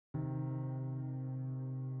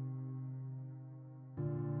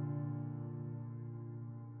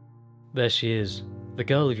There she is, the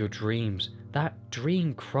girl of your dreams, that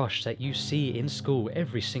dream crush that you see in school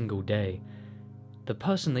every single day. The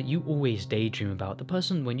person that you always daydream about, the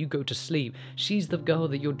person when you go to sleep, she's the girl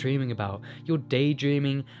that you're dreaming about. You're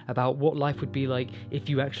daydreaming about what life would be like if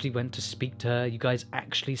you actually went to speak to her, you guys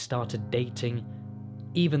actually started dating,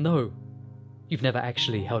 even though you've never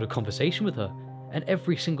actually held a conversation with her. And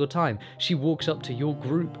every single time she walks up to your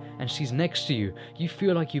group and she's next to you, you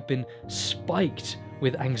feel like you've been spiked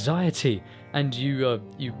with anxiety, and you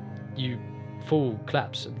full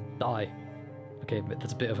collapse and die. Okay, but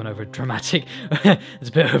that's a bit of an over-dramatic, it's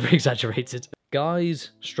a bit over-exaggerated. Guys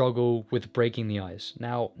struggle with breaking the ice.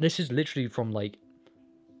 Now, this is literally from, like,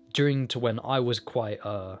 during to when I was quite,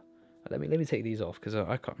 let me take these off, because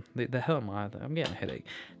I can't, they hurt my eye, I'm getting a headache.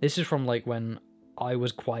 This is from, like, when I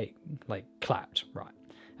was quite, like, clapped, right?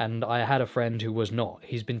 And I had a friend who was not.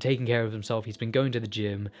 He's been taking care of himself. He's been going to the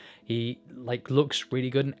gym. He, like, looks really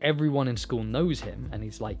good. And everyone in school knows him. And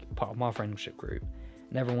he's, like, part of my friendship group.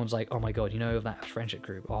 And everyone's like, oh, my God, you know of that friendship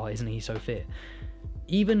group? Oh, isn't he so fit?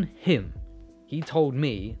 Even him, he told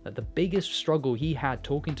me that the biggest struggle he had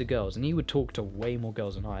talking to girls, and he would talk to way more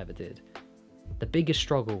girls than I ever did, the biggest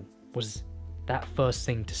struggle was that first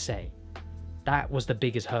thing to say. That was the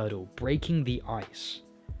biggest hurdle, breaking the ice.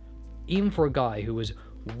 Even for a guy who was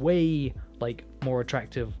way, like, more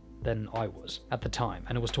attractive than I was at the time,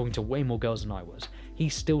 and I was talking to way more girls than I was, he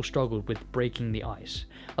still struggled with breaking the ice.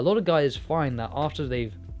 A lot of guys find that after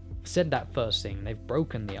they've said that first thing, they've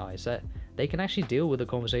broken the ice, that they can actually deal with the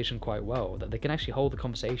conversation quite well, that they can actually hold the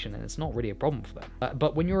conversation and it's not really a problem for them.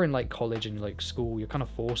 But when you're in, like, college and, like, school, you're kind of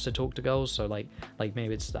forced to talk to girls, so like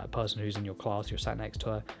maybe it's that person who's in your class, you're sat next to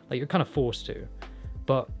her, like, you're kind of forced to.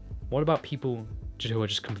 But what about people who are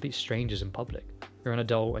just complete strangers in public? You're an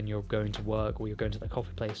adult and you're going to work or you're going to the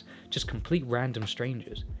coffee place, just complete random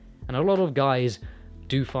strangers. And a lot of guys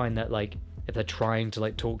do find that, like, if they're trying to,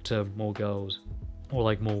 like, talk to more girls or,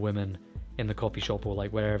 like, more women in the coffee shop or,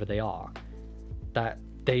 like, wherever they are, that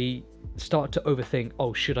they start to overthink,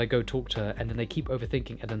 oh, should I go talk to her? And then they keep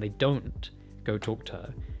overthinking and then they don't go talk to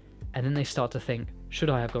her. And then they start to think,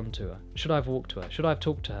 should I have gone to her? Should I have walked to her? Should I have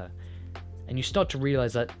talked to her? And you start to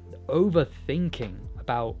realize that overthinking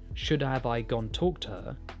about should have I gone talk to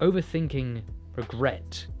her, overthinking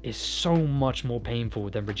regret is so much more painful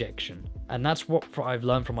than rejection. And that's what I've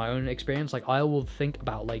learned from my own experience. Like, I will think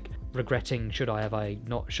about, like, regretting should I have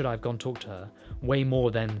gone talk to her way more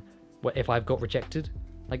than if I've got rejected.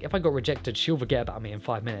 Like, if I got rejected, she'll forget about me in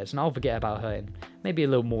 5 minutes, and I'll forget about her in maybe a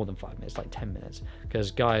little more than 5 minutes, like 10 minutes. Because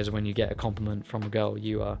guys, when you get a compliment from a girl,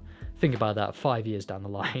 you think about that 5 years down the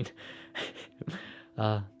line.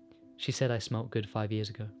 She said I smelled good 5 years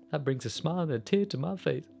ago. That brings a smile and a tear to my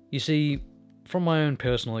face. You see, from my own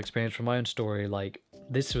personal experience, from my own story, like,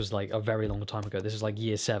 this was, like, a very long time ago. This is, like,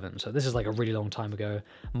 year 7, so this is, like, a really long time ago.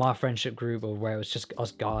 My friendship group, or where it was just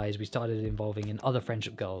us guys, we started involving in other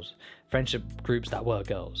friendship groups that were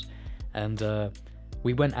girls. And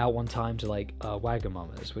we went out one time to, like,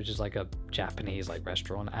 Wagamama's, which is, like, a Japanese, like,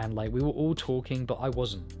 restaurant, and, like, we were all talking, but I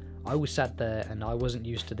wasn't. I was sat there and I wasn't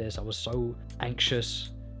used to this. I was so anxious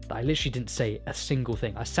that I literally didn't say a single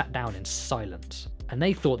thing. I sat down in silence. And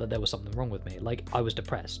they thought that there was something wrong with me, like I was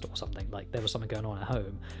depressed or something, like there was something going on at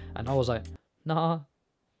home. And I was like, nah,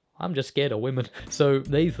 I'm just scared of women. So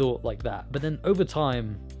they thought like that. But then over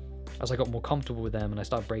time, as I got more comfortable with them and I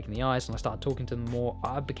started breaking the ice and I started talking to them more,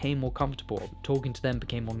 I became more comfortable. Talking to them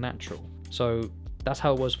became more natural. So that's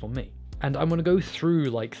how it was for me. And I'm going to go through,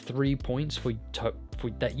 like, 3 points for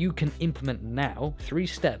that you can implement now, 3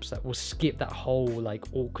 steps that will skip that whole, like,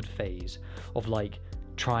 awkward phase of, like,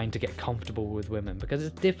 trying to get comfortable with women, because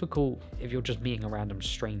it's difficult if you're just meeting a random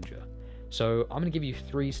stranger. So I'm going to give you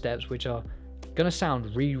 3 steps which are going to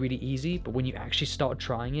sound really, really easy, but when you actually start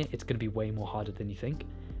trying it, it's going to be way more harder than you think.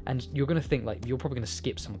 And you're going to think, like, you're probably going to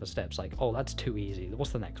skip some of the steps, like, oh, that's too easy.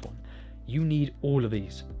 What's the next one? You need all of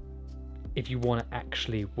these. If you want to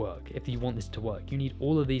actually work, if you want this to work, you need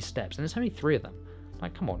all of these steps. And there's only 3 of them.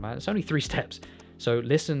 Like, come on, man, it's only 3 steps. So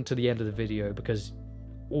listen to the end of the video, because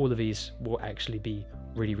all of these will actually be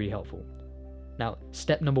really, really helpful. Now,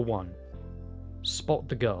 step number 1, spot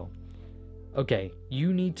the girl. Okay,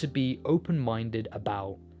 you need to be open-minded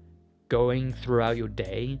about going throughout your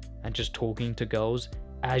day and just talking to girls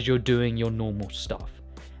as you're doing your normal stuff.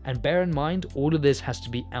 And bear in mind, all of this has to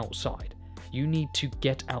be outside. You need to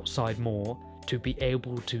get outside more to be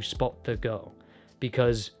able to spot the girl,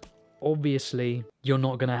 because obviously you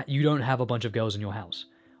don't have a bunch of girls in your house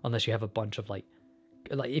unless you have a bunch of like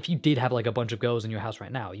if you did have like a bunch of girls in your house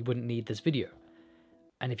right now, you wouldn't need this video.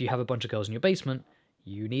 And if you have a bunch of girls in your basement,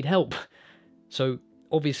 you need help. So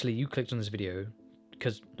obviously you clicked on this video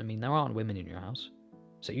because, I mean, there aren't women in your house.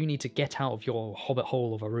 So you need to get out of your hobbit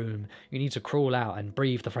hole of a room. You need to crawl out and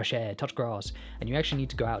breathe the fresh air, touch grass. And you actually need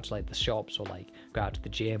to go out to like the shops, or like go out to the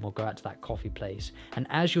gym, or go out to that coffee place. And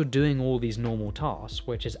as you're doing all these normal tasks,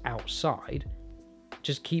 which is outside,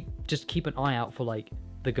 just keep an eye out for like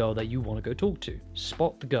the girl that you want to go talk to.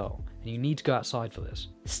 Spot the girl, and you need to go outside for this.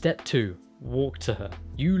 Step 2, walk to her.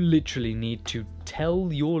 You literally need to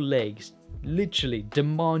tell your legs, literally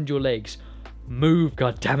demand your legs, move,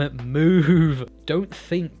 goddammit, move. Don't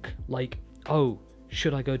think like, oh,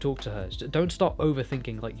 should I go talk to her? Don't start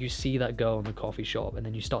overthinking. Like, you see that girl in the coffee shop and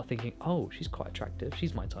then you start thinking, oh, she's quite attractive,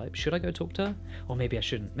 she's my type, should I go talk to her? Or maybe I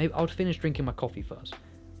shouldn't. Maybe I'll finish drinking my coffee first.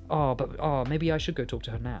 Maybe I should go talk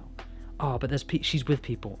to her now. But she's with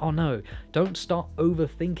people. Oh no. Don't start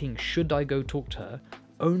overthinking, should I go talk to her?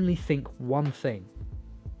 Only think one thing.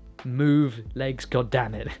 Move, legs,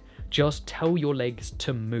 goddammit. Just tell your legs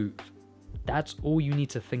to move. That's all you need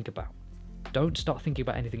to think about. Don't start thinking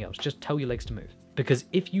about anything else. Just tell your legs to move. Because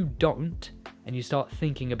if you don't, and you start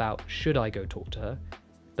thinking about, should I go talk to her?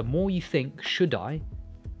 The more you think, should I?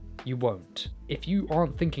 You won't. If you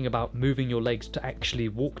aren't thinking about moving your legs to actually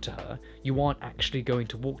walk to her, you aren't actually going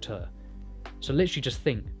to walk to her. So literally just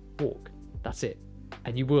think, walk. That's it.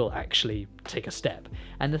 And you will actually take a step.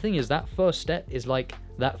 And the thing is, that first step is like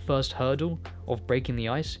that first hurdle of breaking the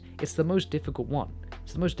ice. It's the most difficult one.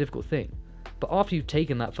 It's the most difficult thing. But after you've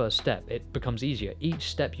taken that first step, it becomes easier.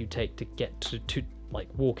 Each step you take to get to like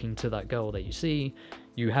walking to that girl that you see,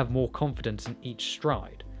 you have more confidence in each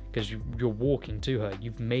stride because you're walking to her.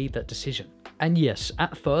 You've made that decision. And yes,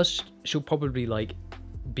 at first she'll probably like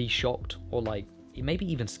be shocked or like maybe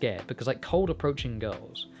even scared, because like cold approaching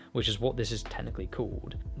girls, which is what this is technically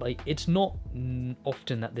called, like it's not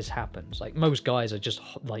often that this happens. Like most guys are just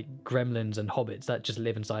like gremlins and hobbits that just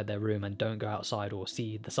live inside their room and don't go outside or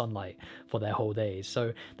see the sunlight for their whole days.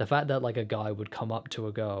 So the fact that like a guy would come up to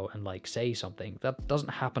a girl and like say something, that doesn't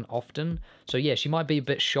happen often. So yeah, she might be a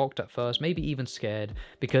bit shocked at first, maybe even scared,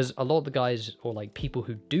 because a lot of the guys or like people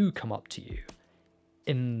who do come up to you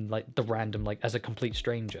in like the random, like as a complete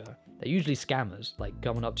stranger, they're usually scammers, like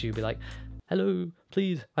coming up to you be like, hello,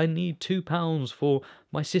 please, I need £2 for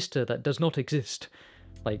my sister that does not exist.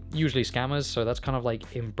 Like, usually scammers, so that's kind of like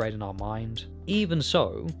inbred in our mind. Even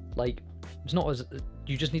so, like, it's not as,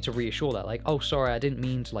 you just need to reassure that, like, oh, sorry, I didn't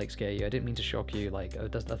mean to like scare you, I didn't mean to shock you, like, oh,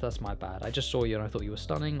 that's my bad, I just saw you and I thought you were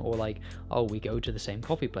stunning, or like, oh, we go to the same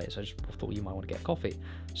coffee place, I just thought you might want to get coffee.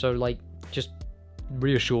 So like, just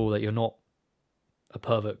reassure that you're not a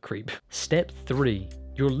pervert creep. Step 3,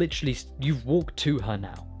 you've walked to her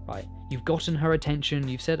now, right? You've gotten her attention,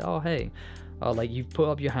 you've said, oh, hey, like you've put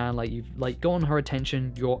up your hand, like you've like gotten her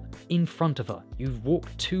attention, you're in front of her, you've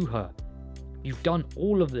walked to her, you've done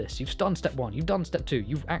all of this, you've done step 1, you've done step 2,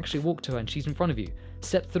 you've actually walked to her and she's in front of you.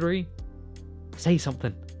 Step 3, say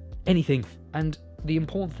something, anything. And the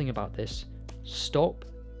important thing about this, stop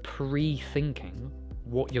pre-thinking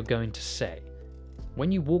what you're going to say.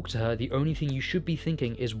 When you walk to her, the only thing you should be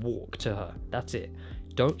thinking is walk to her. That's it.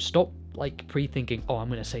 Don't stop like pre-thinking, oh, I'm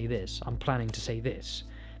going to say this, I'm planning to say this,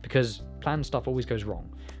 because planned stuff always goes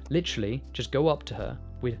wrong. Literally, just go up to her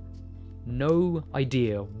with no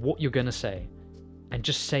idea what you're going to say and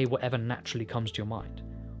just say whatever naturally comes to your mind.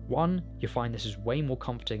 One, you find this is way more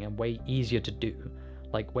comforting and way easier to do,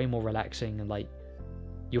 like way more relaxing, and like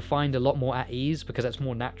you'll find a lot more at ease because that's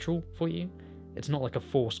more natural for you. It's not like a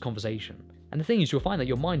forced conversation. And the thing is, you'll find that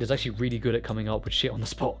your mind is actually really good at coming up with shit on the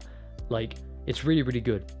spot. Like, it's really, really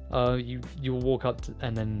good. You'll walk up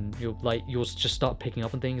and then you'll just start picking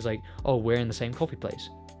up on things like, oh, we're in the same coffee place.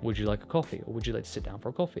 Would you like a coffee? Or would you like to sit down for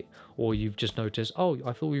a coffee? Or you've just noticed, oh,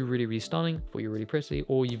 I thought you were really, really stunning. I thought you were really pretty.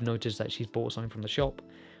 Or you've noticed that she's bought something from the shop.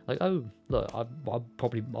 Like, oh, look,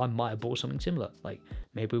 I might have bought something similar. Like,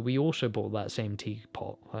 maybe we also bought that same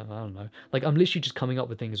teapot. I don't know. Like, I'm literally just coming up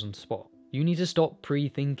with things on the spot. You need to stop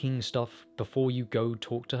pre-thinking stuff before you go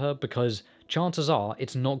talk to her, because chances are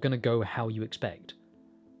it's not going to go how you expect.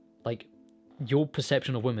 Like, your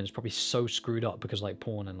perception of women is probably so screwed up because like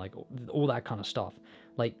porn and like all that kind of stuff.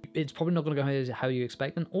 Like, it's probably not going to go how you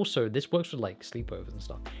expect. And also, this works with like sleepovers and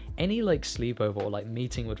stuff. Any like sleepover or like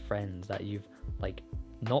meeting with friends that you've like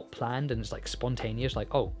not planned and it's like spontaneous,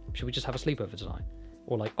 like, oh, should we just have a sleepover tonight?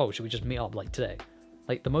 Or like, oh, should we just meet up like today?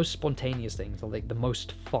 Like, the most spontaneous things are like the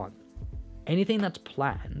most fun. Anything that's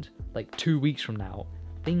planned, like 2 weeks from now,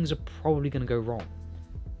 things are probably going to go wrong.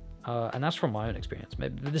 And that's from my own experience.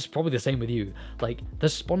 Maybe this is probably the same with you. Like, the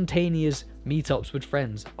spontaneous meetups with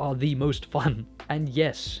friends are the most fun. And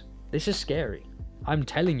yes, this is scary. I'm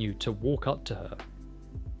telling you to walk up to her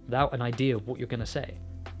without an idea of what you're going to say.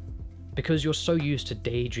 because you're so used to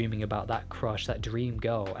daydreaming about that crush, that dream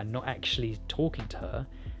girl, and not actually talking to her,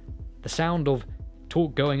 the sound of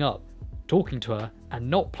going up, talking to her, and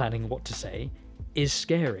not planning what to say is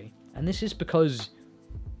scary. And this is because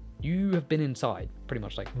you have been inside pretty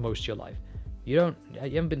much like most of your life. You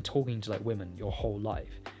haven't been talking to like women your whole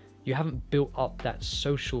life. You haven't built up that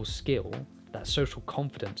social skill, that social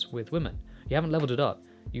confidence with women. You haven't leveled it up.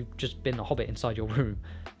 You've just been a hobbit inside your room.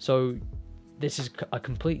 So this is a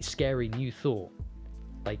complete scary new thought,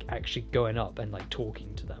 like actually going up and like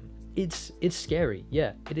talking to them. It's scary.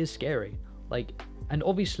 Yeah, it is scary. Like, and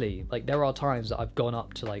obviously, like, there are times that I've gone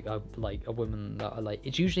up to like a woman that I like.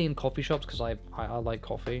 It's usually in coffee shops because I like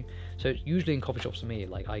coffee. So it's usually in coffee shops for me.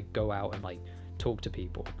 Like, I go out and like talk to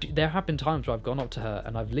people. There have been times where I've gone up to her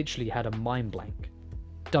and I've literally had a mind blank,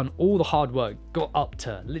 done all the hard work, got up to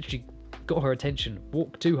her, literally got her attention,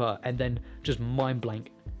 walked to her, and then just mind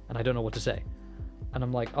blank, and I don't know what to say. And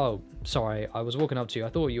I'm like, oh, sorry, I was walking up to you. I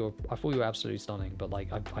thought you were absolutely stunning, but like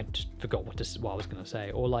I just forgot what I was gonna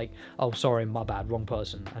say. Or like, oh, sorry, my bad, wrong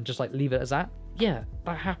person, and just like leave it as that. Yeah,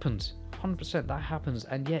 that happens. 100% that happens,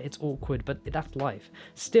 and yeah, it's awkward, but that's life.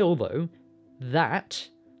 Still though, that,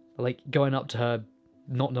 like, going up to her,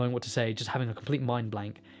 not knowing what to say, just having a complete mind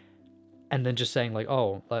blank, and then just saying like,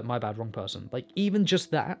 oh, like, my bad, wrong person. Like, even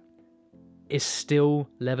just that is still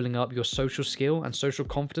leveling up your social skill and social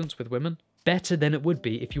confidence with women better than it would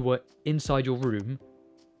be if you were inside your room,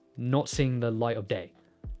 not seeing the light of day.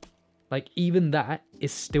 Like, even that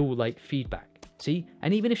is still like feedback. See?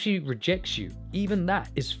 And even if she rejects you, even that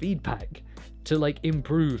is feedback to like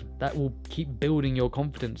improve. That will keep building your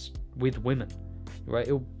confidence with women, right?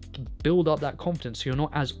 It'll build up that confidence so you're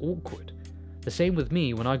not as awkward. The same with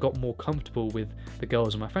me when I got more comfortable with the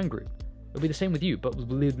girls in my friend group. It'll be the same with you, but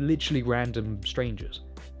with literally random strangers.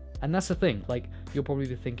 And that's the thing, like, you'll probably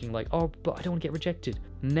be thinking like, oh, but I don't want to get rejected.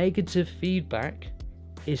 Negative feedback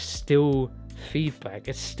is still feedback.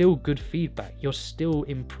 It's still good feedback. You're still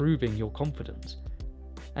improving your confidence.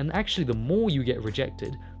 And actually, the more you get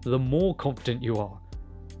rejected, the more confident you are.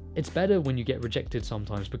 It's better when you get rejected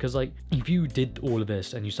sometimes, because like, if you did all of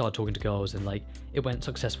this and you started talking to girls and like, it went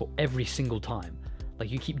successful every single time,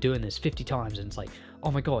 like you keep doing this 50 times and it's like,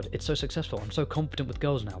 oh my god, it's so successful, I'm so confident with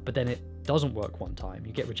girls now, but then it doesn't work one time,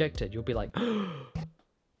 you get rejected, you'll be like,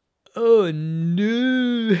 oh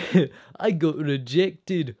no, I got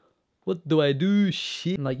rejected, what do I do,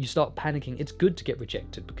 shit. And like, you start panicking. It's good to get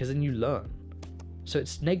rejected because then you learn. So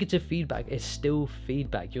it's negative feedback, it's still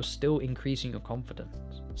feedback, you're still increasing your confidence.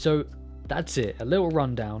 So that's it, a little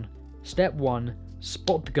rundown. Step 1,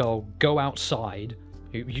 spot the girl, go outside.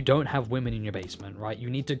 You don't have women in your basement, right? You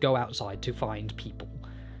need to go outside to find people.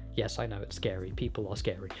 Yes, I know, it's scary. People are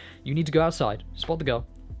scary. You need to go outside, spot the girl.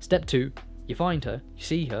 Step 2, you find her, you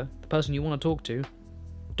see her, the person you want to talk to.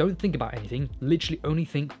 Don't think about anything. Literally only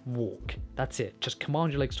think walk. That's it. Just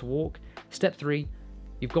command your legs to walk. Step 3,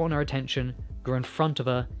 you've gotten her attention. You're in front of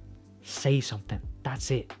her. Say something.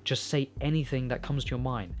 That's it. Just say anything that comes to your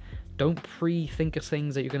mind. Don't pre-think of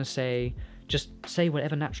things that you're going to say. Just say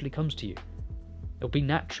whatever naturally comes to you. It'll be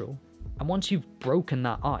natural. And once you've broken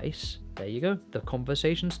that ice, there you go. The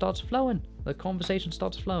conversation starts flowing. The conversation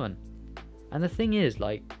starts flowing. And the thing is,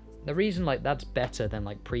 like, the reason like that's better than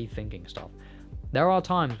like pre-thinking stuff. There are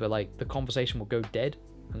times where like the conversation will go dead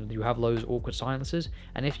and you have those awkward silences.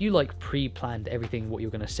 And if you like pre-planned everything what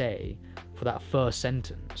you're going to say for that first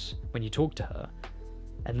sentence when you talk to her,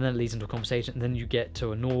 and then it leads into a conversation, and then you get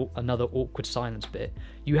to another awkward silence bit,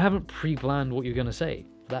 you haven't pre-planned what you're going to say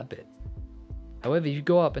for that bit. However, if you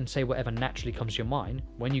go up and say whatever naturally comes to your mind,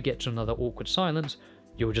 when you get to another awkward silence,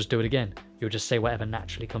 you'll just do it again. You'll just say whatever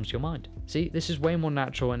naturally comes to your mind. See, this is way more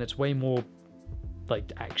natural and it's way more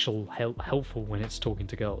like actual helpful when it's talking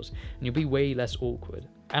to girls. And you'll be way less awkward.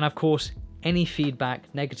 And of course, any feedback,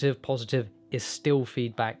 negative, positive, is still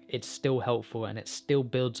feedback. It's still helpful and it still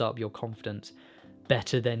builds up your confidence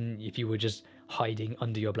better than if you were just hiding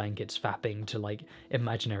under your blankets, fapping to like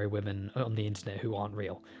imaginary women on the internet who aren't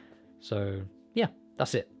real. So yeah,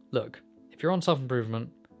 that's it. Look, if you're on self-improvement,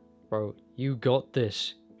 bro, you got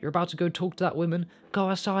this. You're about to go talk to that woman, go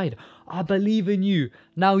outside. I believe in you.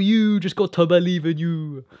 Now you just got to believe in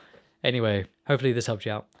you. Anyway, hopefully this helped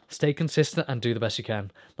you out. Stay consistent and do the best you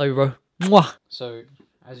can. Love you, bro. Mwah! So,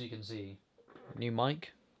 as you can see, new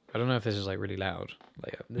mic. I don't know if this is like really loud.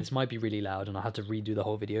 Like, this might be really loud and I had to redo the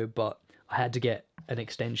whole video, but I had to get an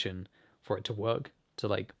extension for it to work, to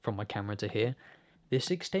like from my camera to here.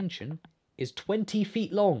 This extension is 20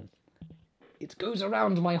 feet long. It goes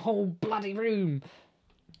around my whole bloody room.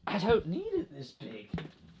 I don't need it this big.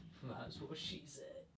 That's what she said.